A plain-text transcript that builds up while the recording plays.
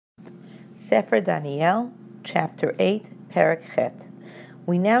Sefer Daniel, chapter 8, Perek Chet.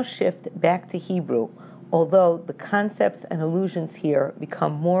 We now shift back to Hebrew, although the concepts and allusions here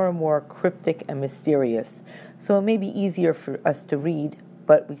become more and more cryptic and mysterious, so it may be easier for us to read,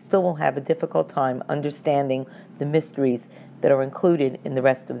 but we still will have a difficult time understanding the mysteries that are included in the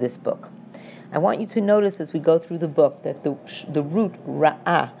rest of this book. I want you to notice as we go through the book that the root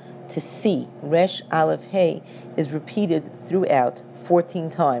ra'ah, to see, resh aleph hey, is repeated throughout 14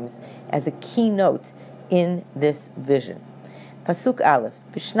 times as a keynote in this vision. Pasuk Aleph,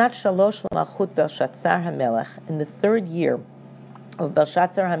 Bishnat Shalosh L'Malchut Belshazzar HaMelech, in the third year of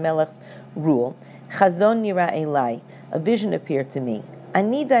Belshazzar HaMelech's rule, Chazon Nira Elai, a vision appeared to me.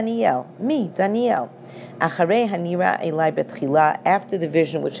 Ani Daniel, me, Daniel. Acharei Hanira Elai Betchila, after the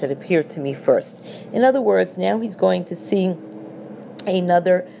vision which had appeared to me first. In other words, now he's going to see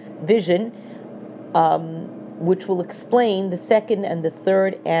another vision, which will explain the second and the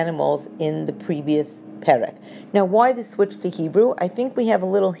third animals in the previous Perek. Now, why the switch to Hebrew? I think we have a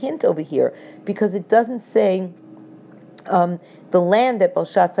little hint over here, because it doesn't say the land that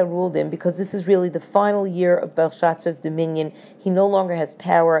Belshazzar ruled in, because this is really the final year of Belshazzar's dominion. He no longer has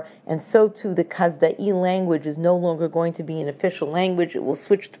power, and so too the Kazda'i language is no longer going to be an official language. It will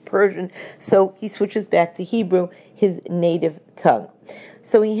switch to Persian, so he switches back to Hebrew, his native tongue.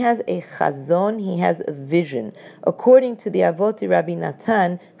 So he has a chazon, he has a vision. According to the Avoti Rabbi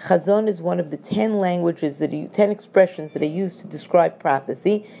Natan, chazon is one of the 10 languages, 10 expressions that are used to describe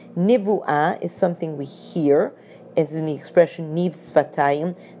prophecy. Nivu'ah is something we hear, as in the expression niv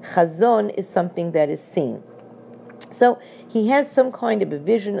sfatayim. Chazon is something that is seen. So he has some kind of a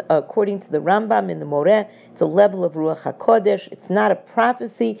vision, according to the Rambam in the Moreh. It's a level of Ruach HaKodesh. It's not a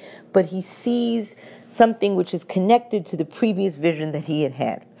prophecy, but he sees something which is connected to the previous vision that he had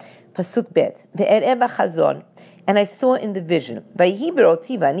had. Pasuk Bet, Ve'ereh b'chazon, and I saw in the vision, Vayihi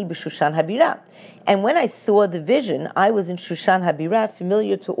beroti v'ani b'Shushan Habirah. And when I saw the vision, I was in Shushan Habirah,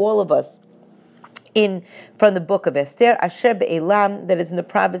 familiar to all of us, from the book of Esther, Asher be'elam, that is in the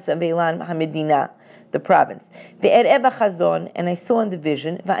province of Elam HaMedina, the province. Ve'ereh b'chazon, and I saw in the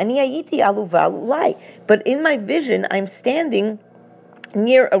vision, Va'ani hayiti aluva ulai. But in my vision, I'm standing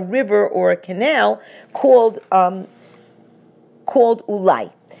near a river or a canal called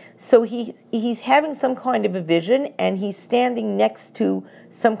Ulai. So he's having some kind of a vision, and he's standing next to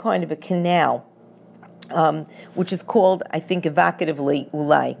some kind of a canal, which is called, I think, evocatively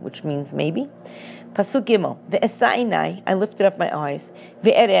Ulai, which means maybe. Pasuk Gimel, Ve'esa'inai, I lifted up my eyes,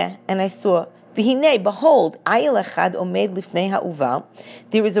 Ve'ereh, and I saw, V'hinei, behold, ayil echad omed lifnei ha'uval,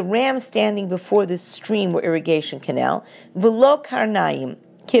 there is a ram standing before this stream or irrigation canal, V'lo kiranayim,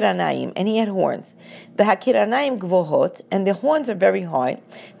 and he had horns. V'hakiranayim gvohot, and the horns are very high.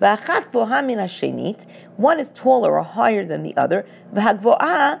 V'achat gvoha min hashenit, one is taller or higher than the other.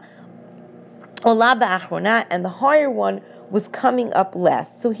 V'hagvoha ola ba'achrona, and the higher one was coming up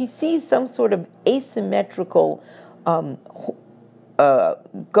last. So he sees some sort of asymmetrical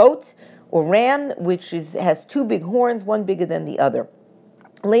goat or ram, which has two big horns, one bigger than the other.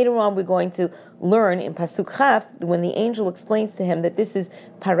 Later on, we're going to learn in Pasuk Chaf, when the angel explains to him that this is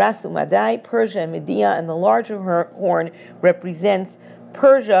Paras Umadai, Persia and Media, and the larger horn represents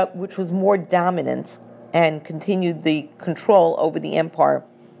Persia, which was more dominant and continued the control over the empire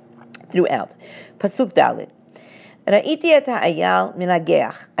throughout. Pasuk Dalet. Ra'iti et ha'ayal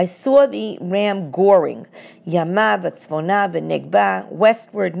minageach. I saw the ram goring, yama v'tzvona v'negba,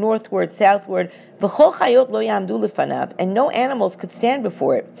 westward, northward, southward, v'chol chayot lo yamdu lefanav, and no animals could stand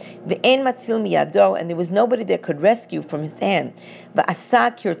before it. V'ein matzil miyado, and there was nobody that could rescue from his hand.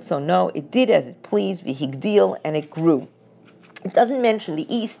 V'asa kirtzono, it did as it pleased, v'higdil, and it grew. It doesn't mention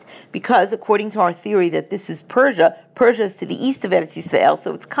the east because, according to our theory that this is Persia, Persia is to the east of Eretz Yisrael,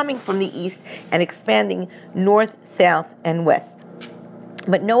 so it's coming from the east and expanding north, south, and west.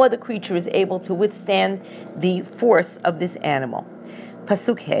 But no other creature is able to withstand the force of this animal.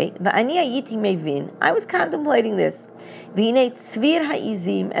 Pasuk Hey, V'ani hayiti mevin, I was contemplating this. V'hinei tzvir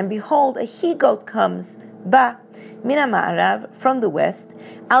ha'izim, and behold, a he-goat comes, Ba, mina ma'arav, from the west,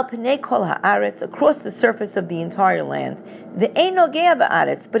 al pnei kol ha'aretz, across the surface of the entire land. Ve'ein nogea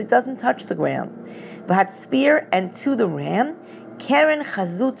ba'aretz, but it doesn't touch the ground. V'hatzpir, and to the ram, keren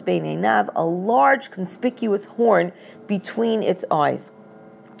chazut beineinav, a large conspicuous horn between its eyes.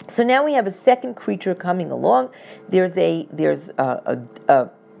 So now we have a second creature coming along. There's a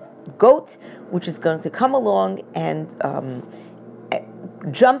goat which is going to come along and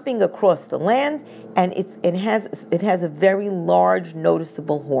jumping across the land, and it has a very large,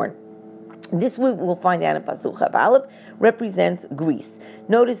 noticeable horn. This we will find out in Pasuk Chav Aleph, represents Greece.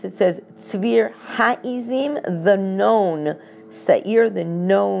 Notice it says Tzvir Ha'izim, the known Sa'ir, the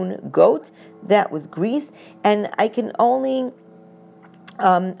known goat, that was Greece, and I can only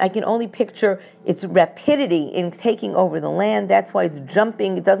picture its rapidity in taking over the land. That's why it's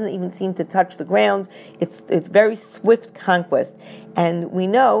jumping. It doesn't even seem to touch the ground. It's very swift conquest. And we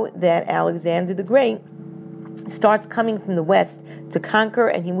know that Alexander the Great starts coming from the west to conquer,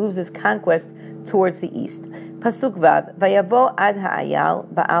 and he moves his conquest towards the east. Pasuk Vav, Vayavo ad ha'ayal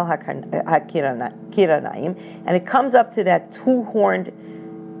ba'al ha'kiranayim, and it comes up to that two-horned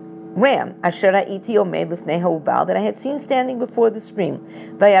ram, asher ha'iti omed lifnei ha'ubal, that I had seen standing before the stream.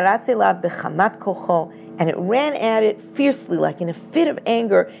 Vayaratz elav bechamat kocho, and it ran at it fiercely, like in a fit of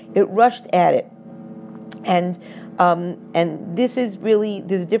anger, it rushed at it. And this is really,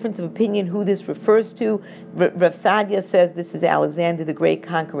 there's a difference of opinion who this refers to. Rav Sadia says this is Alexander the Great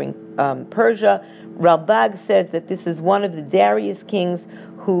conquering Persia. Ralbag says that this is one of the Darius kings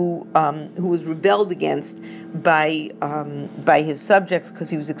who was rebelled against by his subjects because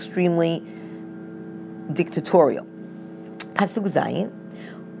he was extremely dictatorial. Pasuk Zayin,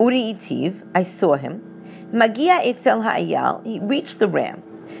 Uri Itiv, I saw him. Magia etzel ha'ayal, he reached the ram.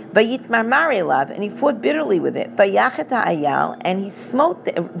 Vayitmarmar elav, and he fought bitterly with it. Vayachet ha'ayal, and he smote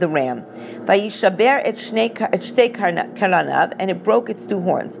the ram. Vayishaber et shtei karanav, and it broke its two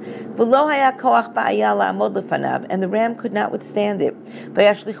horns. V'lo haya koach ba'ayal la'amod lefanav, and the ram could not withstand it.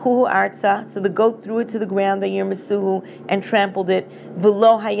 Vayashlichuhu arza, so the goat threw it to the ground. Vayirmasuhu, and trampled it.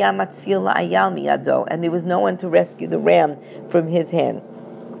 V'lo haya matzil la'ayal miyado, and there was no one to rescue the ram from his hand.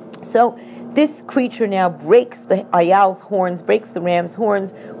 So this creature now breaks the ayal's horns, breaks the ram's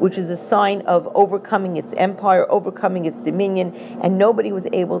horns, which is a sign of overcoming its empire, overcoming its dominion, and nobody was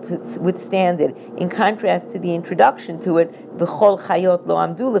able to withstand it. In contrast to the introduction to it, v'chol chayot lo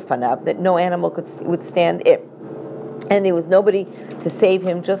amdu lefanav, that no animal could withstand it. And there was nobody to save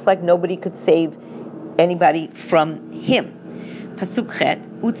him, just like nobody could save anybody from him. Pasuk Chet,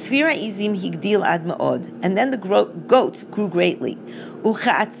 Utzvira izim higdil ad ma'od, and then the goat grew greatly.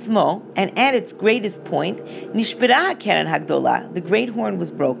 Ucha'atzmo, and at its greatest point, Nishbera ha'keren hagdola, the great horn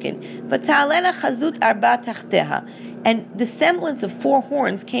was broken. V'ta'alena chazut arba tachteha, and the semblance of four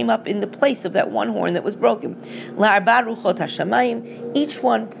horns came up in the place of that one horn that was broken. La'arba ruchot hashamayim, each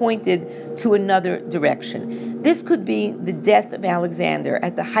one pointed to another direction. This could be the death of Alexander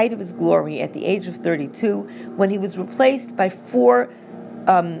at the height of his glory at the age of 32, when he was replaced by four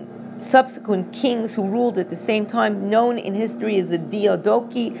subsequent kings who ruled at the same time, known in history as the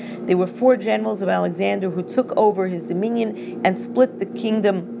Diadochi. They were four generals of Alexander who took over his dominion and split the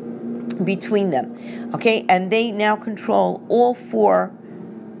kingdom between them. Okay, and they now control all four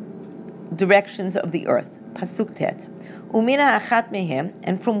directions of the earth. Pasuk Tet. Umina achat mehem,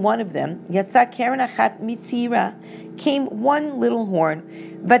 and from one of them, yatsa keren achat mitzira, came one little horn,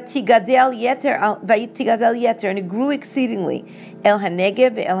 vatigadel yeter, and it grew exceedingly, el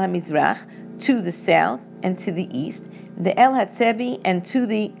hanegev el hamizrach, to the south and to the east, the el hatzevi, and to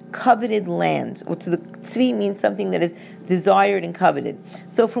the coveted land, or to the tzvi means something that is desired and coveted.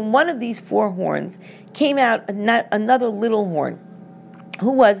 So from one of these four horns came out another little horn.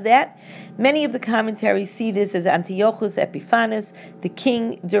 Who was that? Many of the commentaries see this as Antiochus Epiphanes, the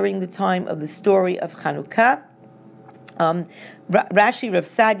king during the time of the story of Chanukah. Rashi, Rav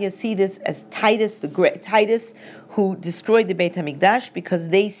Sadia see this as Titus, who destroyed the Beit HaMikdash, because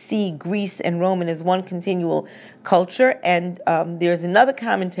they see Greece and Roman as one continual culture. And there's another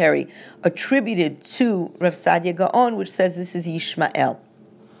commentary attributed to Rav Sadia Gaon, which says this is Yishmael.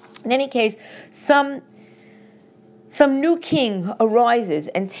 In any case, some new king arises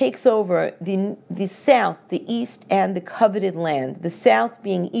and takes over the south, the east, and the coveted land. The south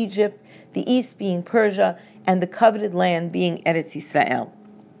being Egypt, the east being Persia, and the coveted land being Eretz Yisrael.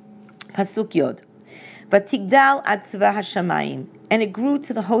 Pasuk Yod. Vatigdal ad tzva hashamayim, and it grew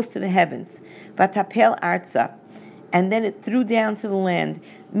to the host of the heavens. Vatapel arza, and then it threw down to the land.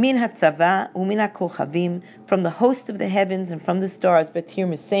 Min hatzava umin hakochavim, from the host of the heavens and from the stars, Batir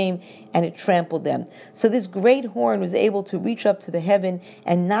Mesaim, and it trampled them. So this great horn was able to reach up to the heaven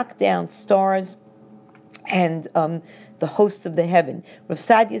and knock down stars and the hosts of the heaven. Rav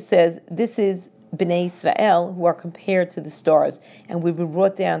Sadia says this is Bnei Israel, who are compared to the stars, and we've been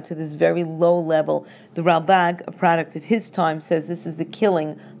brought down to this very low level. The Ralbag, a product of his time, says this is the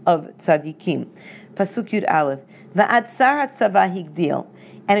killing of tzaddikim. Pasuk Yud Aleph, Va'ad sar hatzava higdil,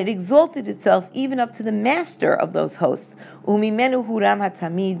 and it exalted itself even up to the master of those hosts. Umimenu huram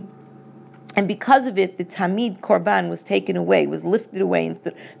hatamid, and because of it, the tamid korban was taken away, was lifted away, and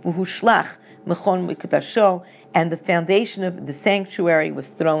v'hushlach mechon mikdasho, and the foundation of the sanctuary was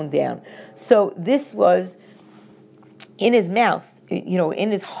thrown down. So this was in his mouth,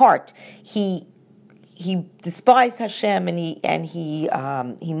 in his heart. He he despised Hashem, and he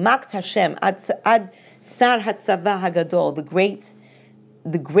mocked Hashem. Ad Sar Hatzava Hagadol,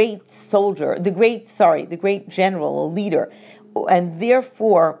 the great soldier, the great general or leader, and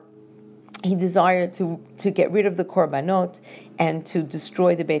therefore he desired to get rid of the korbanot and to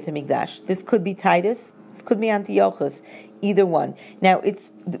destroy the Beit HaMikdash. This could be Titus, this could be Antiochus, either one. Now,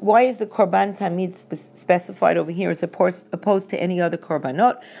 why is the korban tamid specified over here as opposed to any other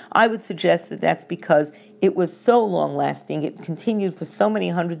korbanot? I would suggest that that's because it was so long-lasting, it continued for so many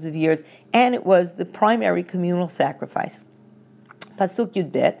hundreds of years, and it was the primary communal sacrifice. Pasuk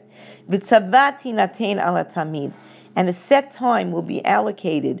Yud Bet, v'tzavat hinatein ala tamid, and a set time will be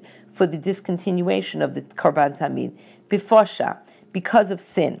allocated for the discontinuation of the korban tamid, bifosha, because of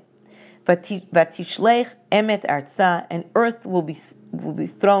sin. Vatishlech emet arza, and earth will be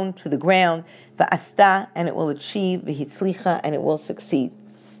thrown to the ground. Va'asta, and it will achieve. V'hitzlicha, and it will succeed.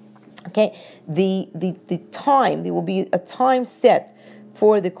 Okay, the time, there will be a time set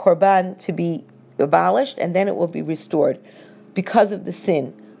for the korban to be abolished, and then it will be restored because of the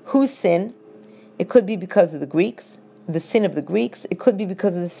sin. Whose sin? It could be because of the Greeks, the sin of the Greeks. It could be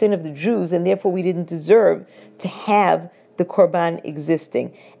because of the sin of the Jews, and therefore we didn't deserve to have the korban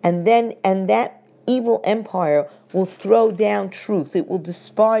existing. And that evil empire will throw down truth. It will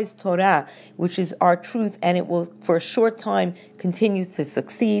despise Torah, which is our truth, and it will, for a short time, continue to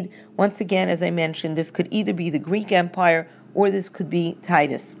succeed. Once again, as I mentioned, this could either be the Greek Empire or this could be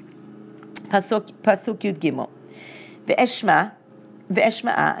Titus. Pasuk Yud Gimel. Ve'eshma'a,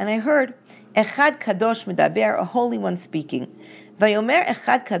 and I heard Echad Kadosh Medaber, a holy one speaking. Vayomer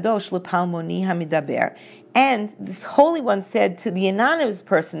Echad Kadosh Lepalmoni Hamidaber, and this holy one said to the anonymous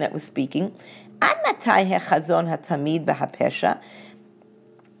person that was speaking, Ad matai hechazon hatamid b'hapesha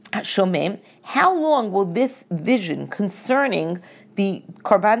shomem, how long will this vision concerning the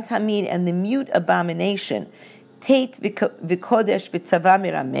korban tamid and the mute abomination, tate v'kodesh v'tzava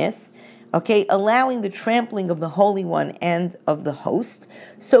mirames, okay, allowing the trampling of the Holy One and of the host?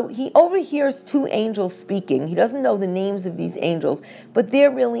 So he overhears two angels speaking. He doesn't know the names of these angels, but they're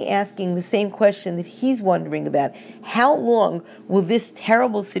really asking the same question that he's wondering about. How long will this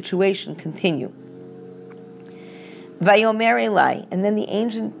terrible situation continue? Vayomer Elai, and then the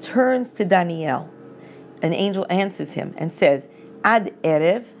angel turns to Daniel. An angel answers him and says, Ad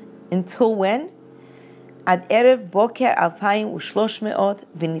Erev, until when? Ad Erev Boker Alpayim Ushloshmeot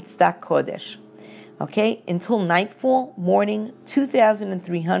V'nitzdak Kodesh. Okay, until nightfall, morning,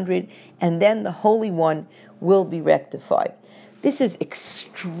 2,300, and then the Holy One will be rectified. This is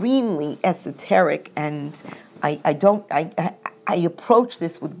extremely esoteric, and I approach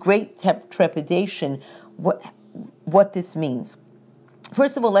this with great trepidation. What this means.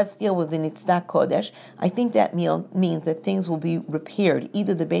 First of all, let's deal with the Nitzdak Kodesh. I think that means that things will be repaired.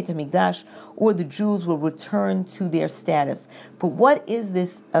 Either the Beit HaMikdash or the Jews will return to their status. But what is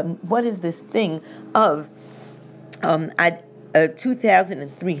this thing of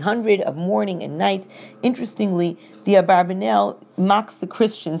 2,300 of morning and night? Interestingly, the Abarbanel mocks the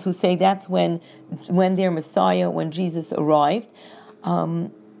Christians who say that's when their Messiah, when Jesus arrived.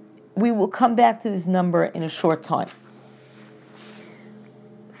 We will come back to this number in a short time.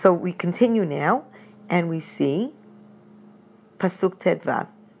 So we continue now, and we see Pasuk Tedvav.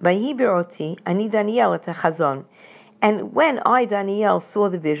 Vayi beroti ani Daniel et hachazon. And when I, Daniel, saw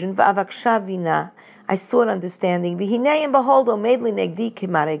the vision, va'avaksha vina, I sought understanding. V'hinei and behold, omed linegdi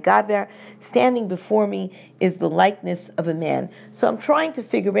k'marei gaver, standing before me is the likeness of a man. So I'm trying to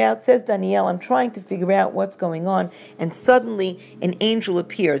figure out, says Daniel, I'm trying to figure out what's going on, and suddenly an angel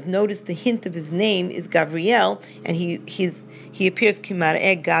appears. Notice the hint of his name is Gabriel, and he appears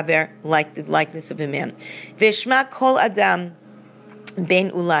k'marei gaver, like the likeness of a man. V'eshma kol adam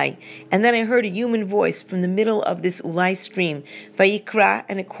Ben Ulai. And then I heard a human voice from the middle of this Ulai stream. Vayikra,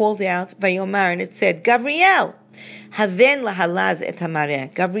 and it called out, Vayomar, and it said, Gabriel, Haven lahalaz et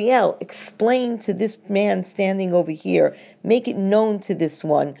hamareh. Gabriel, explain to this man standing over here, make it known to this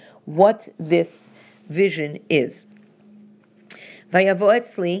one what this vision is. Vayavo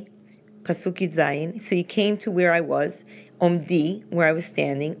etzli, Pasuk Yud Zayin, so he came to where I was, Omdi, where I was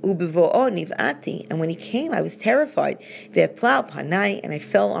standing, Ubevo'o niv'ati, and when he came, I was terrified. Ve'eplau panai, and I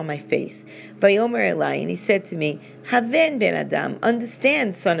fell on my face. Vayomer Elai, and he said to me, Haven ben Adam,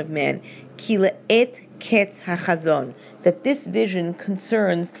 understand, son of man, ki le'et ketz hachazon, that this vision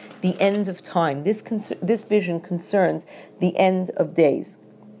concerns the end of time. This vision concerns the end of days.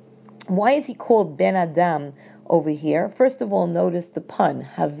 Why is he called Ben Adam over here? First of all, notice the pun,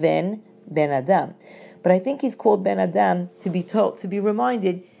 Haven ben Adam. But I think he's called Ben Adam to be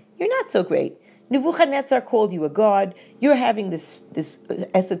reminded, you're not so great. Nebuchadnezzar called you a god. You're having this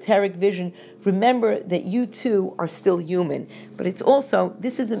esoteric vision. Remember that you too are still human. But it's also,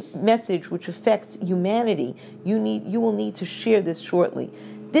 this is a message which affects humanity. You will need to share this shortly.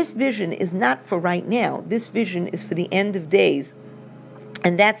 This vision is not for right now. This vision is for the end of days.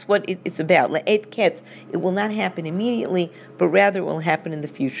 And that's what it's about. La'et ketz. It will not happen immediately, but rather it will happen in the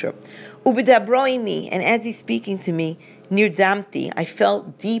future. Ubidabroimi, and as he's speaking to me, nirdamti, I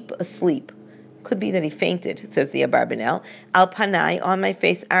felt deep asleep. Could be that he fainted, says the Abarbanel. Al panai, on my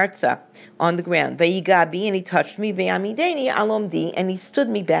face, arza, on the ground. Vayigabi, and he touched me. Vayamideni alomdi, and he stood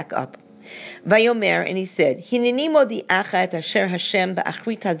me back up. Vayomer, and he said, Hineni modi acha et asher Hashem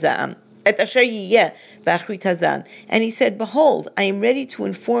ba'achrit hazam. And he said, behold, I am ready to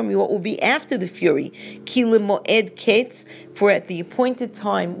inform you what will be after the fury. Ki lemoed ketz, for at the appointed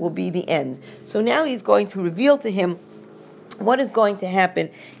time will be the end. So now he's going to reveal to him what is going to happen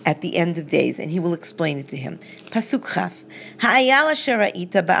at the end of days, and he will explain it to him. Pasuk Chaf. Ha'ayal asher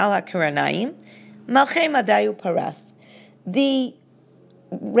ra'ita ba'al ha'karanaim, malchei madayu paras. The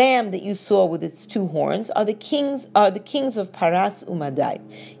ram that you saw with its two horns are the kings of Paras u'Madai.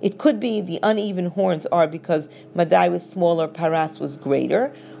 It could be the uneven horns are because Madai was smaller, Paras was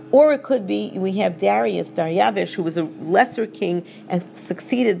greater, or it could be we have Daryavish, who was a lesser king and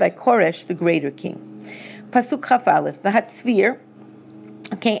succeeded by Koresh, the greater king. Pasuk Chaf Aleph, v'hatzvir.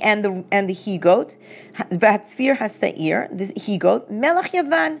 Okay, and the he-goat, v'hatzvir hasair, the he-goat, melech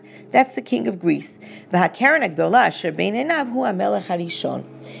Yavan, that's the king of Greece. V'hakeren agdola asher bein einav hu hamelech harishon,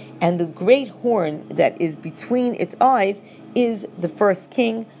 and the great horn that is between its eyes is the first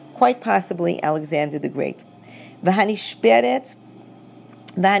king, quite possibly Alexander the Great. V'hanishperet,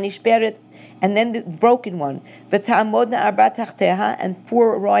 and then the broken one, v'ta'amodna arba tachteha, and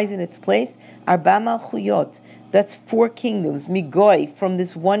four arise in its place, arba malchuyot. That's four kingdoms. Migoy, from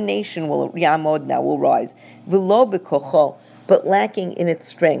this one nation will rise. V'lo bekocho, but lacking in its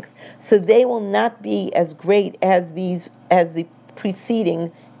strength. So they will not be as great as the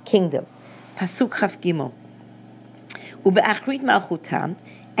preceding kingdom. Pasuk Chaf Gimel. Ube'achrit malchutam,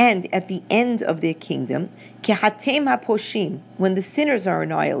 and at the end of their kingdom, kehatem haposhim, when the sinners are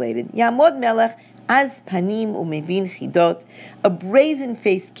annihilated, yamod melech az panim umevin chidot, a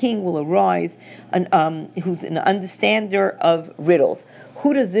brazen-faced king will arise, who's an understander of riddles.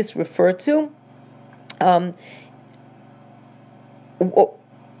 Who does this refer to?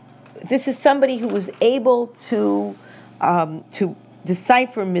 This is somebody who was able to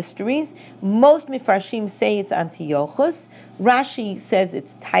decipher mysteries. Most Mifarshim say it's Antiochus. Rashi says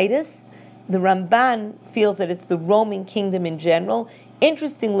it's Titus. The Ramban feels that it's the Roman kingdom in general.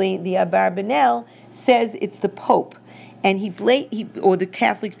 Interestingly, the Abarbanel says it's the Pope, and or the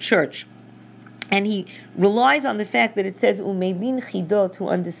Catholic Church, and he relies on the fact that it says Umevin Chidot, to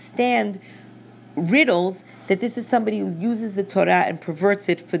understand riddles, that this is somebody who uses the Torah and perverts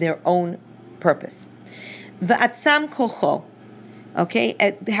it for their own purpose. V'atzam kocho. Okay,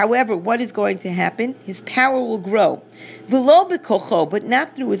 however, what is going to happen? His power will grow. V'lo bekocho, but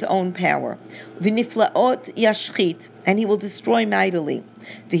not through his own power. V'niflaot yashchit, and he will destroy mightily.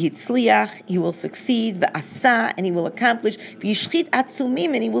 V'hitzliach, he will succeed. V'asa, and he will accomplish. V'yishchit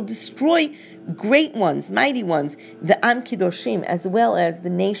atzumim, and he will destroy great ones, mighty ones. V'am kidoshim, as well as the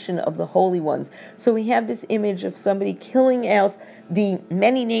nation of the holy ones. So we have this image of somebody killing out the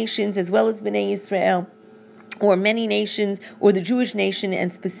many nations as well as Bnei Israel, or many nations, or the Jewish nation,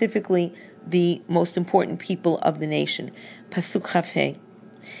 and specifically the most important people of the nation. Pasuk Chafhei.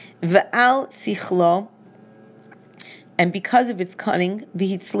 V'al sichlo, and because of its cunning,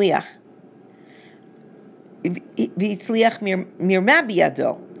 v'hitzliach mirma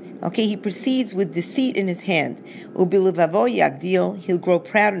biyado. Okay, he proceeds with deceit in his hand. Ubilivavo yagdil, he'll grow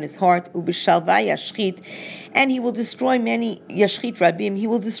proud in his heart. Ubishalva yashchit, and he will destroy many. Yashchit rabim, he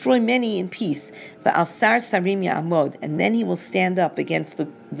will destroy many in peace. Va'alsar sarim ya'amod, and then he will stand up against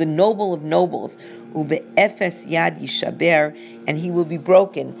the noble of nobles. Ube'efes yad yishaber, and he will be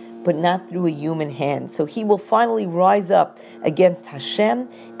broken, but not through a human hand. So he will finally rise up against Hashem,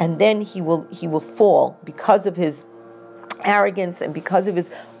 and then he will fall because of his arrogance and because of his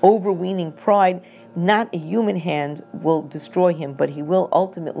overweening pride. Not a human hand will destroy him, but he will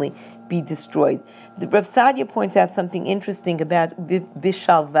ultimately be destroyed. The Rav Sadia points out something interesting about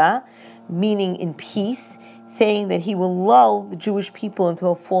bishalva, meaning in peace, saying that he will lull the Jewish people into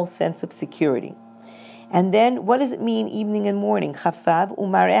a false sense of security. And then, what does it mean, evening and morning? Chafav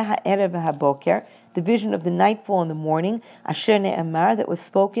umareh ha'erev ha'boker, the vision of the nightfall and the morning. Asher ne'emar, that was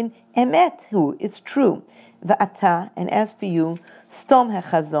spoken. Emet hu, it's true. Va'ata, and as for you, Stom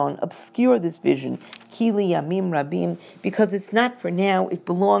hechazon, obscure this vision. Kili yamim rabim, because it's not for now, it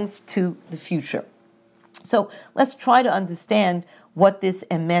belongs to the future. So let's try to understand what this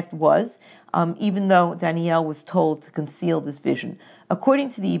emet was, even though Daniel was told to conceal this vision. According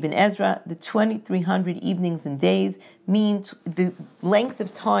to the Ibn Ezra, the 2,300 evenings and days means the length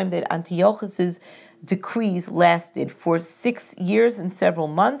of time that Antiochus's decrees lasted for 6 years and several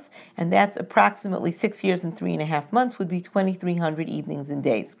months, and that's approximately 6 years and 3.5 months would be 2,300 evenings and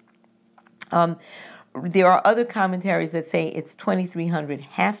days. There are other commentaries that say it's 2,300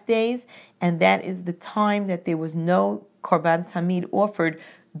 half days, and that is the time that there was no Korban Tamid offered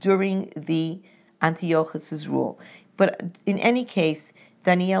during the Antiochus' rule. But in any case,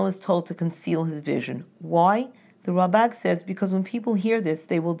 Daniel is told to conceal his vision. Why? The Rabag says because when people hear this,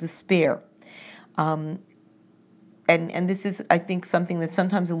 they will despair. And this is, I think, something that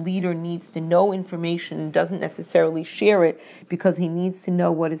sometimes a leader needs to know information and doesn't necessarily share it because he needs to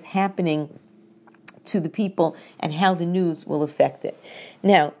know what is happening to the people and how the news will affect it.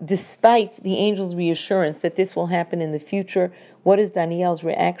 Now, despite the angel's reassurance that this will happen in the future, what is Daniel's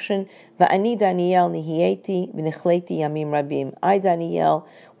reaction? Va'ani Daniel nihieti v'nichleti yamim rabim. I, Daniel,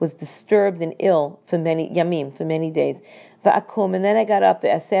 was disturbed and ill for many days. Va'akum, and then I got up,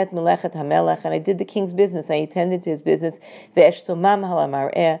 ve'aset melechet hamelech, and I did the king's business. I attended to his business. Ve'eshtomam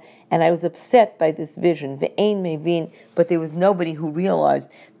halamar'eh, and I was upset by this vision. Ve'ein mevin, but there was nobody who realized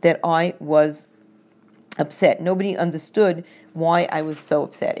that I was upset. Nobody understood why I was so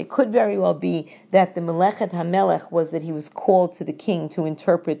upset. It could very well be that the Melechet HaMelech was that he was called to the king to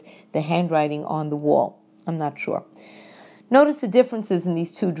interpret the handwriting on the wall. I'm not sure. Notice the differences in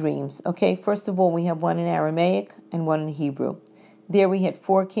these two dreams. Okay, first of all, we have one in Aramaic and one in Hebrew. There we had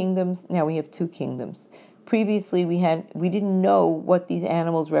 4 kingdoms, now we have 2 kingdoms. Previously we didn't know what these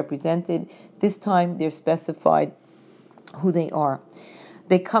animals represented. This time they're specified who they are.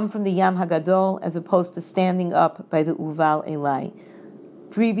 They come from the Yam Hagadol as opposed to standing up by the Uval Elai.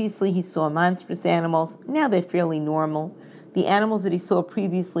 Previously he saw monstrous animals, now they're fairly normal. The animals that he saw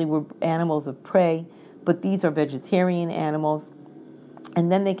previously were animals of prey, but these are vegetarian animals. And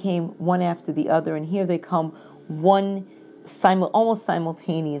then they came one after the other, and here they come almost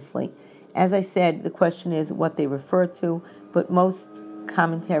simultaneously. As I said, the question is what they refer to, but most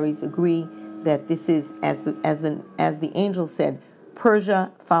commentaries agree that this is, as the angel said,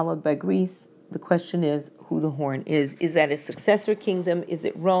 Persia followed by Greece. The question is who the horn is. Is that a successor kingdom? Is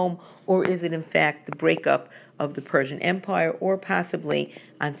it Rome? Or is it in fact the breakup of the Persian Empire, or possibly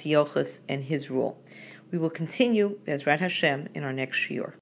Antiochus and his rule? We will continue, Bezrat Hashem, in our next shiur.